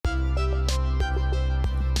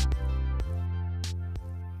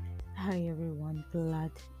Hi everyone,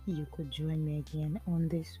 glad you could join me again on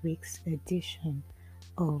this week's edition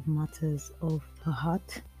of Matters of the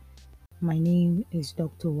Heart. My name is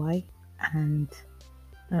Dr. Y, and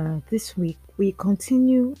this week we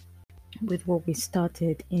continue with what we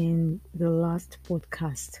started in the last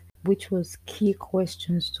podcast, which was key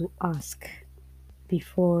questions to ask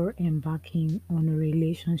before embarking on a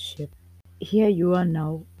relationship. Here you are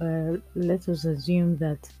now. Let us assume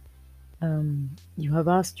that you have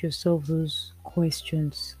asked yourself those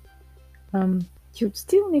questions. You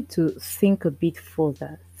still need to think a bit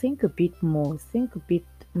further, think a bit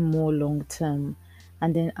more long term,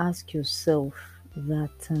 and then ask yourself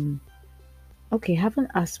that, okay, I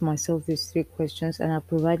haven't asked myself these three questions and I've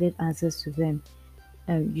provided answers to them.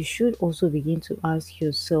 You should also begin to ask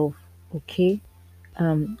yourself, okay,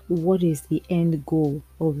 what is the end goal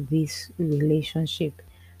of this relationship?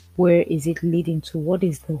 Where is it leading to? What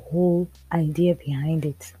is the whole idea behind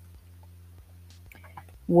it?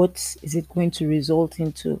 What is it going to result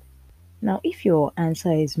into? Now, if your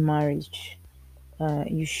answer is marriage,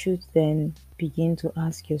 you should then begin to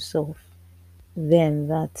ask yourself then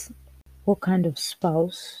that what kind of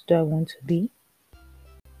spouse do I want to be?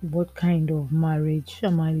 What kind of marriage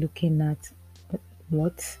am I looking at?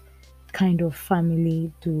 What kind of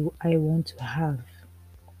family do I want to have?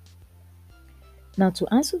 Now,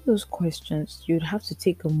 to answer those questions, you'd have to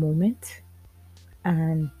take a moment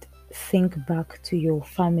and think back to your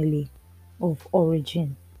family of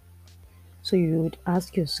origin. So you would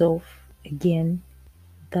ask yourself again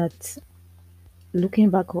that looking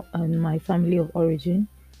back on my family of origin,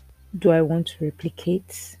 do I want to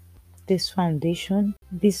replicate this foundation,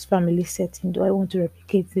 this family setting? Do I want to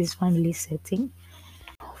replicate this family setting?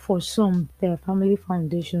 For some, their family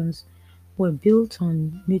foundations were built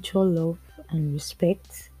on mutual love and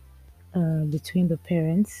respect between the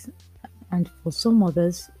parents, and for some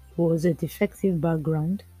others, it was a defective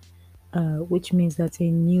background, which means that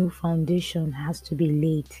a new foundation has to be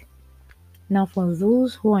laid. Now, for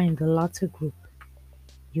those who are in the latter group,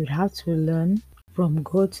 you'd have to learn from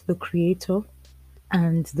God the Creator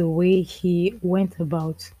and the way He went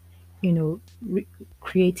about, re-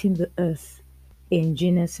 creating the earth in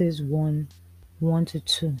Genesis 1 1 to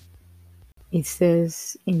 2. It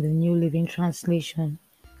says in the New Living Translation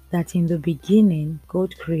that in the beginning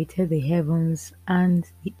God created the heavens and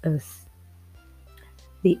the earth.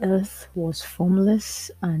 The earth was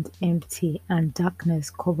formless and empty, and darkness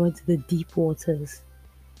covered the deep waters,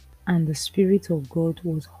 and the Spirit of God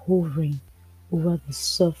was hovering over the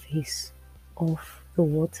surface of the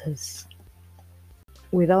waters.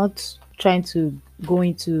 Without trying to go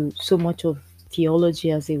into so much of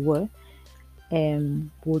theology, as it were,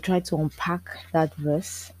 we'll try to unpack that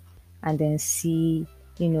verse and then see,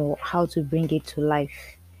 how to bring it to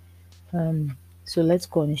life. So let's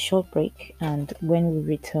go on a short break, and when we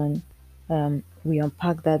return, we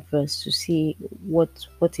unpack that verse to see what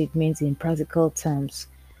it means in practical terms,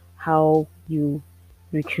 how you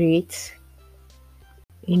recreate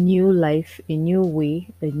a new life, a new way,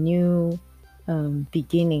 a new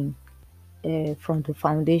beginning from the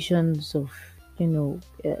foundations of you know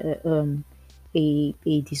a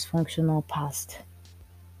dysfunctional past.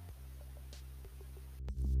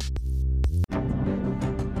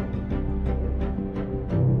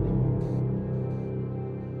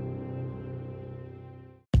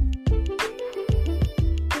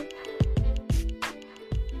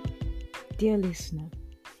 Dear listener,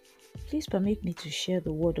 please permit me to share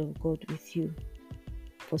the word of God with you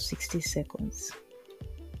for 60 seconds.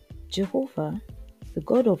 Jehovah, the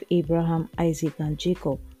God of Abraham, Isaac, and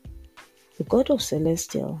Jacob, the God of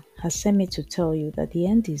Celestial, has sent me to tell you that the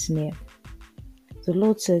end is near. The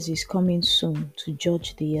Lord says He's coming soon to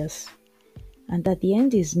judge the earth, and that the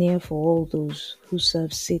end is near for all those who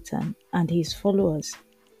serve Satan and his followers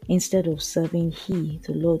instead of serving He,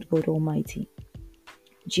 the Lord God Almighty.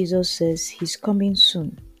 Jesus says He's coming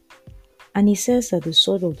soon, and He says that the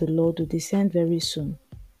sword of the Lord will descend very soon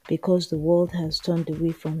because the world has turned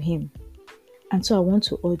away from Him. And so I want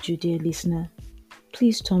to urge you, dear listener,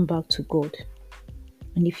 please turn back to God.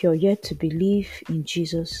 And if you're yet to believe in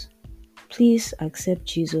Jesus, please accept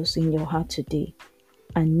Jesus in your heart today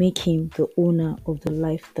and make Him the owner of the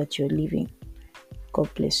life that you're living. God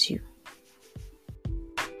bless you.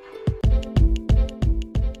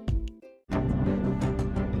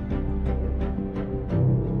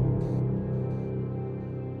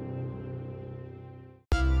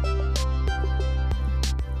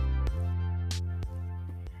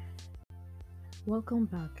 Welcome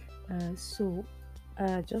back.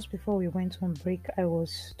 Just before we went on break, I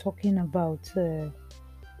was talking about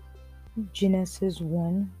Genesis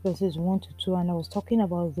 1, verses 1 to 2, and I was talking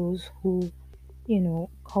about those who,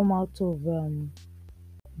 come out of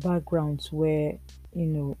backgrounds where,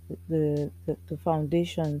 the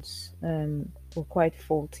foundations were quite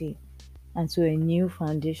faulty. And so a new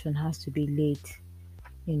foundation has to be laid,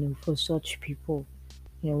 for such people.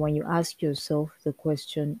 When you ask yourself the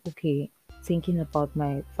question, okay, thinking about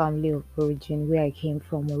my family of origin, where I came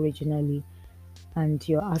from originally, and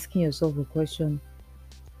you're asking yourself the question,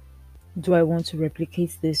 do I want to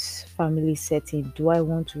replicate this family setting? Do I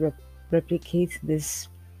want to replicate this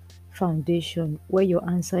foundation? Where your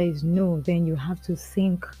answer is no, then you have to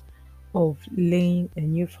think of laying a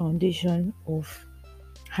new foundation, of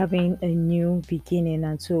having a new beginning.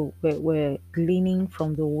 And so we're gleaning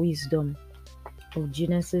from the wisdom of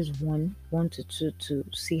Genesis 1 1 to 2 to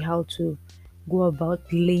see how to go about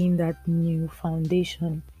laying that new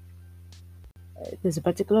foundation. There's a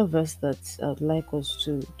particular verse that I'd like us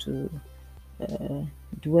to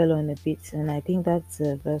dwell on a bit, and I think that's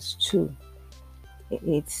verse 2.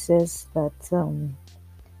 It says that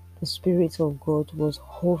the Spirit of God was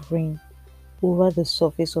hovering over the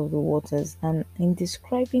surface of the waters, and in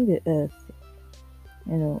describing the earth,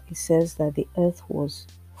 it says that the earth was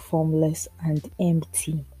formless and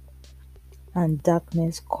empty, and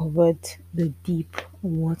darkness covered the deep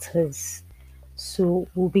waters. So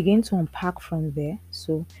we'll begin to unpack from there.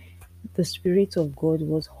 So the Spirit of God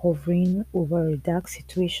was hovering over a dark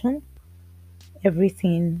situation.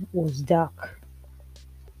 Everything was dark.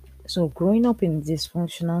 So growing up in a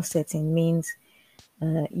dysfunctional setting means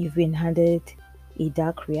you've been handed a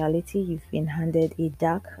dark reality, you've been handed a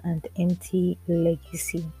dark and empty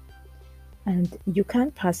legacy, and you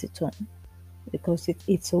can't pass it on because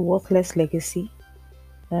it's a worthless legacy.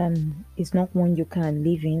 It's not one you can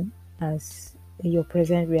live in as your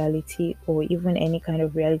present reality or even any kind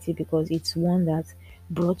of reality, because it's one that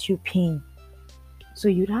brought you pain. So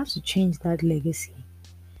you'd have to change that legacy.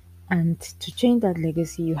 And to change that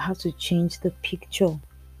legacy, you have to change the picture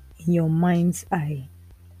in your mind's eye,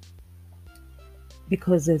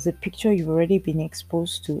 because there's a picture you've already been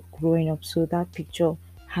exposed to growing up. So that picture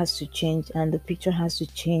has to change, and the picture has to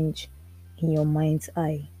change in your mind's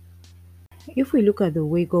eye. If we look at the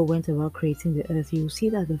way God went about creating the earth, you'll see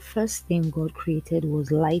that the first thing God created was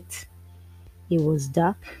light. It was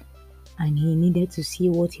dark, and He needed to see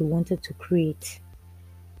what He wanted to create.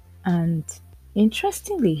 And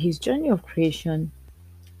interestingly, His journey of creation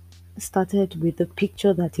started with the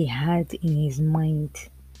picture that He had in His mind.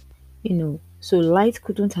 So light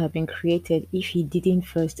couldn't have been created if He didn't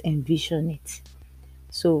first envision it.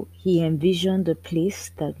 So He envisioned a place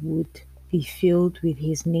that would be filled with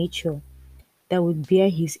His nature, that would bear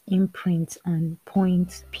His imprint and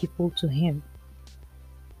point people to Him.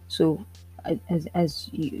 So, as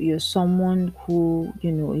you're someone who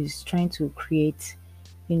is trying to create,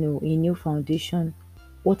 a new foundation,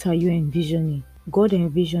 what are you envisioning? God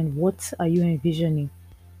envisioned. What are you envisioning?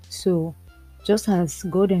 So, just as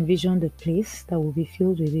God envisioned a place that will be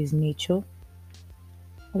filled with His nature,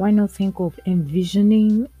 why not think of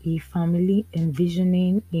envisioning a family,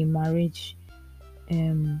 envisioning a marriage,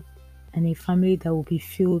 um, and a family that will be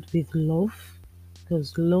filled with love,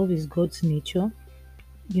 because love is God's nature.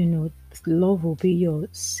 Love will be your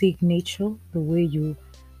signature, the way you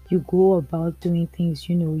go about doing things.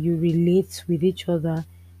 You relate with each other,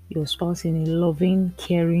 your spouse, in a loving,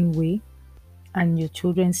 caring way, and your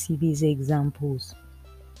children see these examples.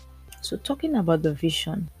 So talking about the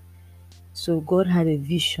vision, so God had a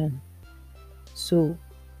vision. So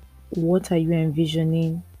what are you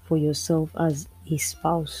envisioning for yourself as a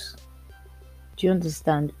spouse? Do you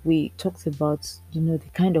understand? We talked about the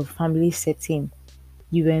kind of family setting.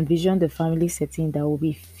 You envision the family setting that will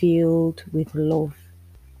be filled with love,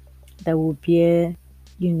 that will bear,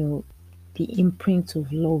 you know, the imprint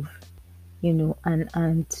of love,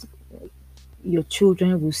 and your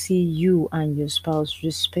children will see you and your spouse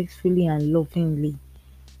respectfully and lovingly,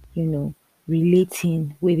 you know,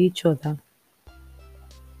 relating with each other.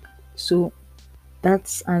 So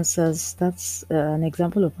that's an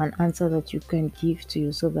example of an answer that you can give to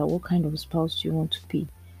yourself, that what kind of spouse do you want to be.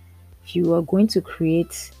 If you are going to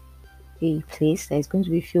create a place that is going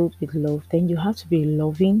to be filled with love, then you have to be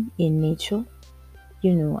loving in nature,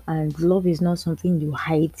 and love is not something you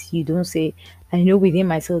hide. You don't say, I know within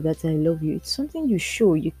myself that I love you. It's something you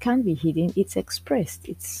show. You can't be hidden. It's expressed.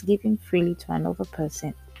 It's given freely to another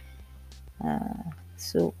person.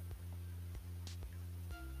 So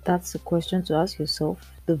that's the question to ask yourself.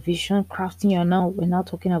 The vision crafting, we're now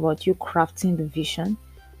talking about you crafting the vision.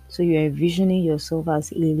 So you're envisioning yourself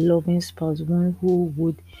as a loving spouse, one who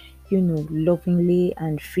would, lovingly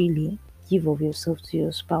and freely give of yourself to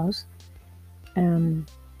your spouse. Um,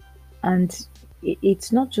 and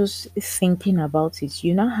it's not just thinking about it,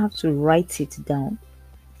 you now have to write it down.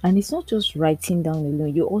 And it's not just writing down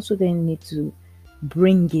alone, you also then need to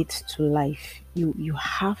bring it to life. You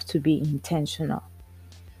have to be intentional.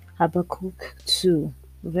 Habakkuk 2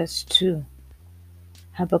 verse 2.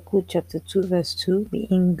 Habakkuk chapter 2 verse 2, the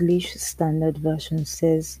English Standard Version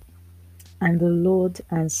says, "And the Lord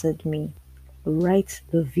answered me, write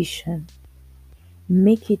the vision,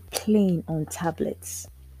 make it plain on tablets,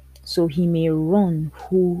 so he may run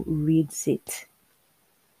who reads it."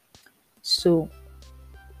 So,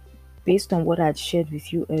 based on what I'd shared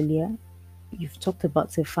with you earlier, you've talked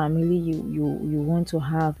about a family. You want to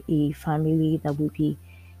have a family that will be,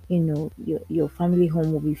 your family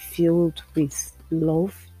home will be filled with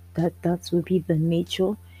love. That will be the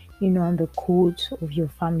nature, and the code of your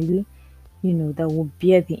family, that will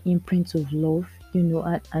bear the imprint of love,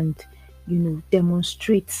 and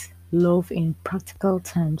demonstrate love in practical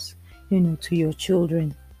terms, to your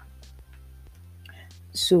children.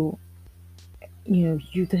 So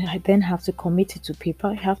you then have to commit it to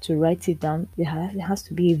paper. You have to write it down. It has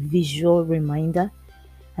to be a visual reminder.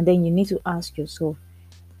 And then you need to ask yourself,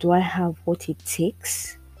 do I have what it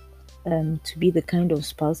takes to be the kind of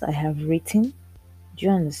spouse I have written? Do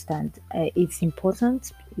you understand? It's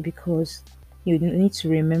important because you need to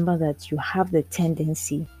remember that you have the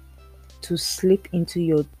tendency to slip into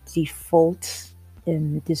your default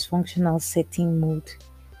dysfunctional setting mode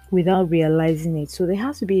without realizing it. So there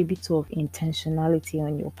has to be a bit of intentionality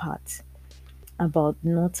on your part about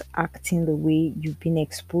not acting the way you've been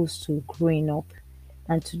exposed to growing up.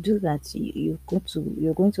 And to do that,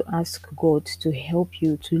 you're going to ask God to help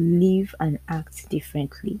you to live and act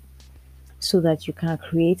differently so that you can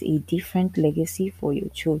create a different legacy for your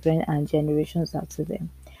children and generations after them.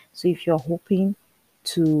 So if you're hoping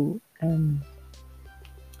to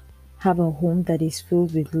have a home that is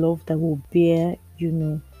filled with love that will bear,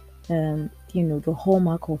 the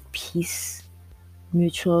hallmark of peace,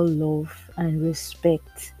 mutual love, and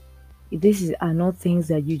respect. Are not things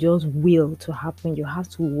that you just will to happen. You have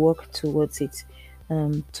to work towards it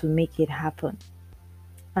to make it happen.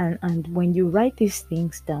 And when you write these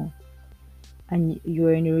things down and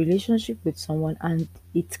you're in a relationship with someone and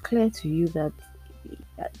it's clear to you that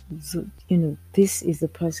this is the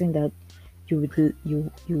person that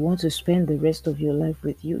you want to spend the rest of your life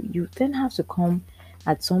with, you then have to come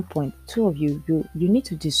at some point, two of you need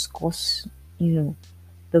to discuss,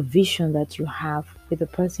 the vision that you have with the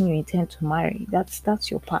person you intend to marry. That's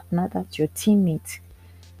your partner, that's your teammate.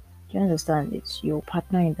 Do you understand? It's your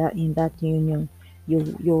partner in that union,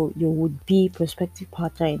 your would be prospective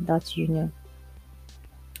partner in that union.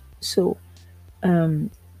 So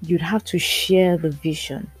you'd have to share the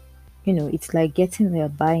vision. It's like getting their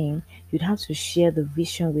buying. You'd have to share the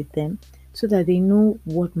vision with them so that they know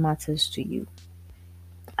what matters to you.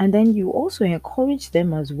 And then you also encourage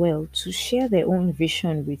them as well to share their own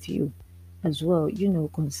vision with you as well,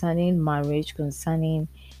 concerning marriage, concerning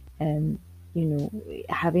um,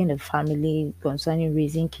 having a family, concerning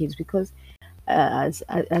raising kids, because as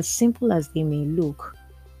simple as they may look,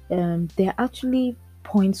 they're actually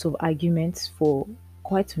points of arguments for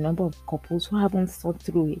quite a number of couples who haven't thought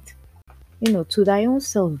through it. To thy own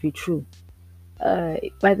self be true.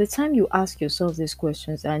 By the time you ask yourself these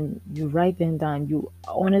questions and you write them down, you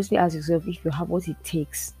honestly ask yourself if you have what it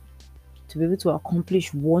takes to be able to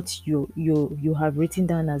accomplish what you have written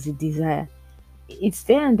down as a desire. It's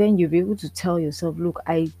there, and then you'll be able to tell yourself, look,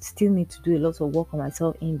 I still need to do a lot of work on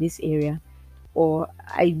myself in this area, or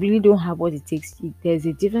I really don't have what it takes. There's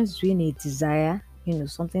a difference between a desire,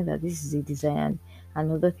 something that this is a desire, and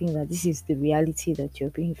another thing that this is the reality that you're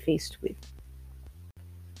being faced with.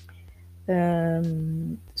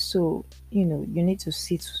 So you need to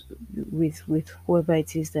sit with whoever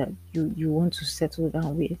it is that you want to settle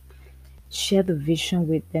down with, share the vision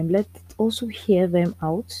with them, let also hear them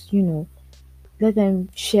out, let them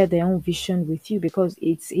share their own vision with you, because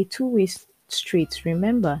it's a two-way street.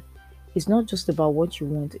 Remember, it's not just about what you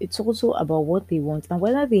want, it's also about what they want and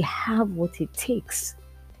whether they have what it takes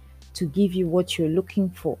to give you what you're looking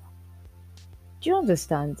for. Do you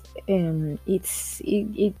understand?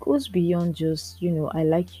 It goes beyond just, I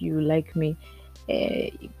like you, like me.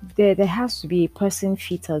 There has to be a person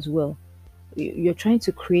fit as well. You're trying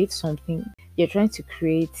to create something. You're trying to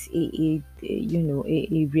create a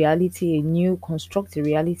reality, a new construct a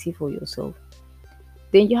reality for yourself.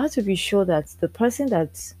 Then you have to be sure that the person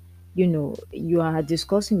that you are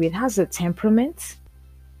discussing with has a temperament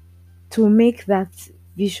to make that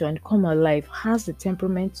vision come alive, has the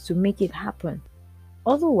temperament to make it happen.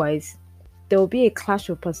 Otherwise, there will be a clash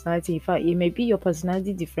of personality. In fact, it may be your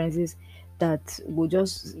personality differences that will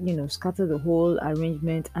just, scatter the whole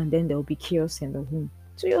arrangement, and then there will be chaos in the home.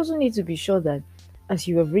 So you also need to be sure that as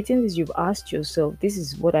you have written this, you've asked yourself, this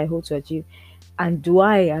is what I hope to achieve. And do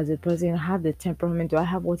I, as a person, have the temperament? Do I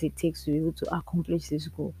have what it takes to be able to accomplish this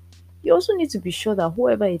goal? You also need to be sure that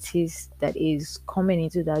whoever it is that is coming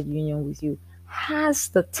into that union with you has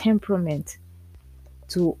the temperament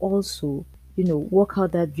to also, work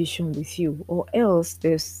out that vision with you, or else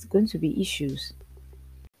there's going to be issues.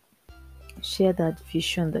 Share that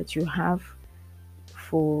vision that you have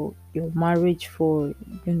for your marriage, for,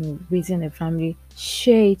 raising a family.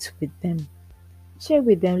 Share it with them. Share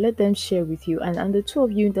with them, let them share with you, and the two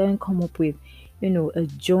of you then come up with, a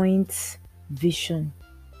joint vision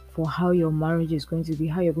for how your marriage is going to be,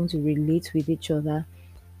 how you're going to relate with each other,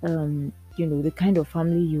 the kind of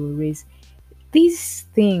family you will raise. These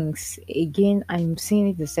things, again, I'm saying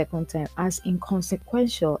it the second time, as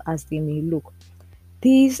inconsequential as they may look,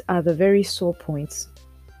 these are the very sore points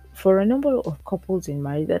for a number of couples in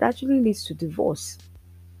marriage that actually leads to divorce.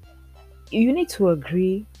 You need to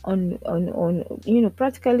agree on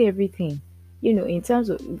practically everything. In terms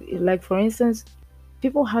of, like, for instance,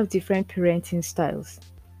 people have different parenting styles.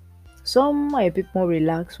 Some are a bit more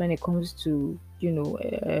relaxed when it comes to,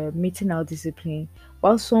 meeting out discipline,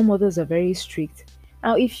 while some others are very strict.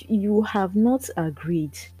 Now, if you have not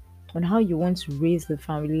agreed on how you want to raise the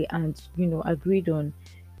family, and, agreed on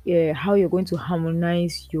how you're going to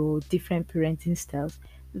harmonize your different parenting styles,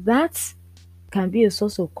 that can be a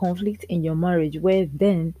source of conflict in your marriage, where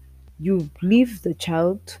then you leave the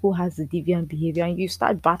child who has the deviant behavior and you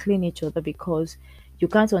start battling each other because you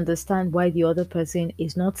can't understand why the other person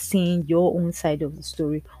is not seeing your own side of the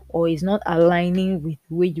story, or is not aligning with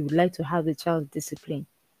the way you would like to have the child disciplined.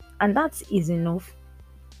 And that is enough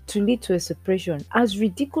to lead to a separation. As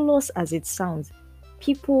ridiculous as it sounds,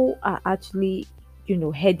 people are actually,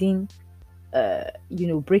 heading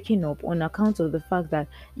breaking up on account of the fact that,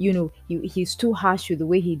 he's too harsh with the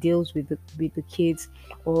way he deals with the kids,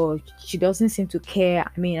 or she doesn't seem to care.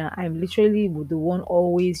 I mean, I'm literally the one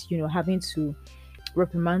always, having to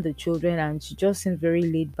reprimand the children, and she just seems very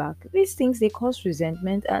laid back. These things, they cause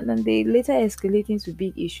resentment, and then they later escalate into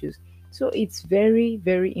big issues. So it's very,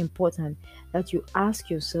 very important that you ask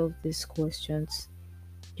yourself these questions,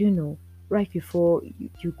 you know right before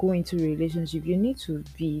you go into a relationship. You need to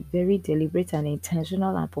be very deliberate and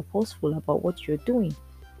intentional and purposeful about what you're doing.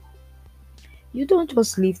 You don't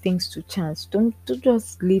just leave things to chance. Don't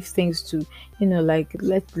just leave things to, like,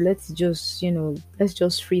 let's just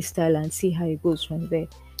freestyle and see how it goes from there.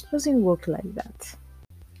 It doesn't work like that.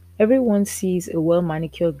 Everyone sees a well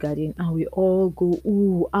manicured garden and we all go,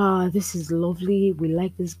 "Ooh, this is lovely. We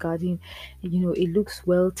like this garden. It looks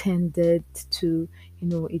well tended to,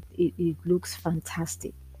 it looks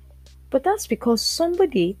fantastic." But that's because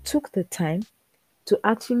somebody took the time to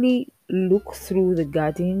actually look through the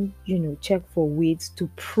garden, check for weeds, to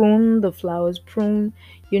prune the flowers, prune,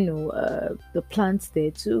 the plants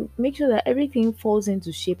there, to make sure that everything falls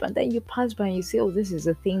into shape. And then you pass by and you say, "Oh, this is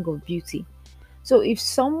a thing of beauty." So if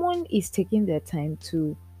someone is taking their time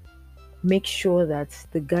to make sure that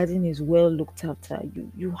the garden is well looked after,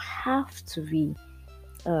 you have to be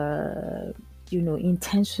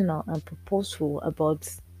intentional and purposeful about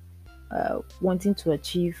wanting to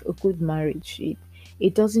achieve a good marriage.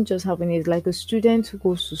 It doesn't just happen. It's like a student who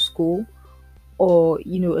goes to school, or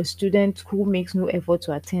a student who makes no effort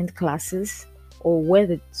to attend classes, or where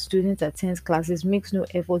the student attends classes makes no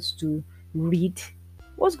efforts to read.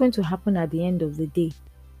 What's going to happen at the end of the day?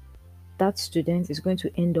 That student is going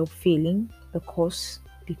to end up failing the course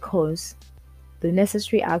because the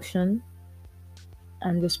necessary action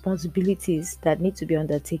and responsibilities that need to be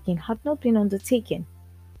undertaken have not been undertaken.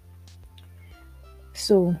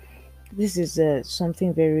 So this is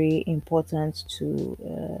something very important to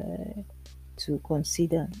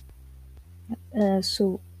consider.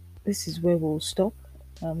 So this is where we'll stop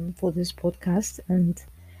for this podcast, and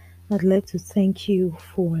I'd like to thank you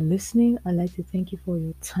for listening. I'd like to thank you for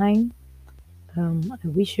your time. I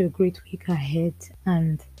wish you a great week ahead,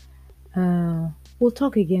 and we'll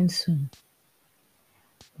talk again soon.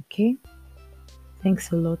 Okay?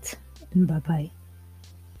 Thanks a lot, and bye bye.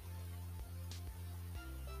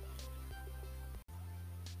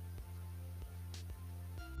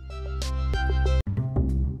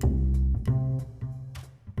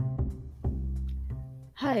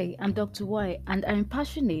 Hi, I'm Dr. Y, and I'm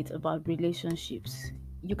passionate about relationships.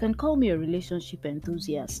 You can call me a relationship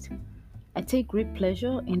enthusiast. I take great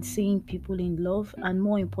pleasure in seeing people in love and,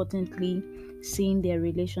 more importantly, seeing their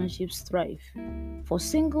relationships thrive. For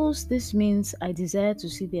singles, this means I desire to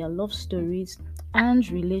see their love stories and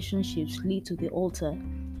relationships lead to the altar.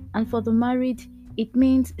 And for the married, it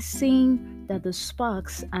means seeing that the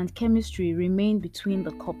sparks and chemistry remain between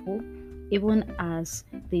the couple, even as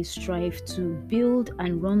they strive to build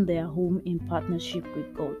and run their home in partnership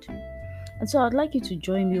with God. And so I'd like you to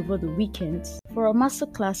join me over the weekend for a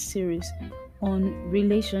masterclass series on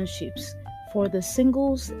relationships for the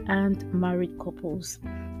singles and married couples.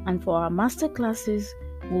 And for our masterclasses,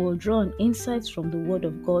 we will draw on insights from the Word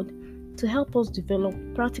of God to help us develop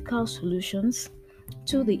practical solutions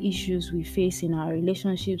to the issues we face in our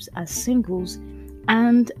relationships as singles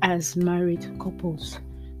and as married couples.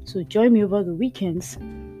 So join me over the weekends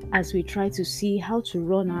as we try to see how to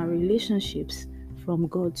run our relationships from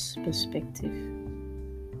God's perspective.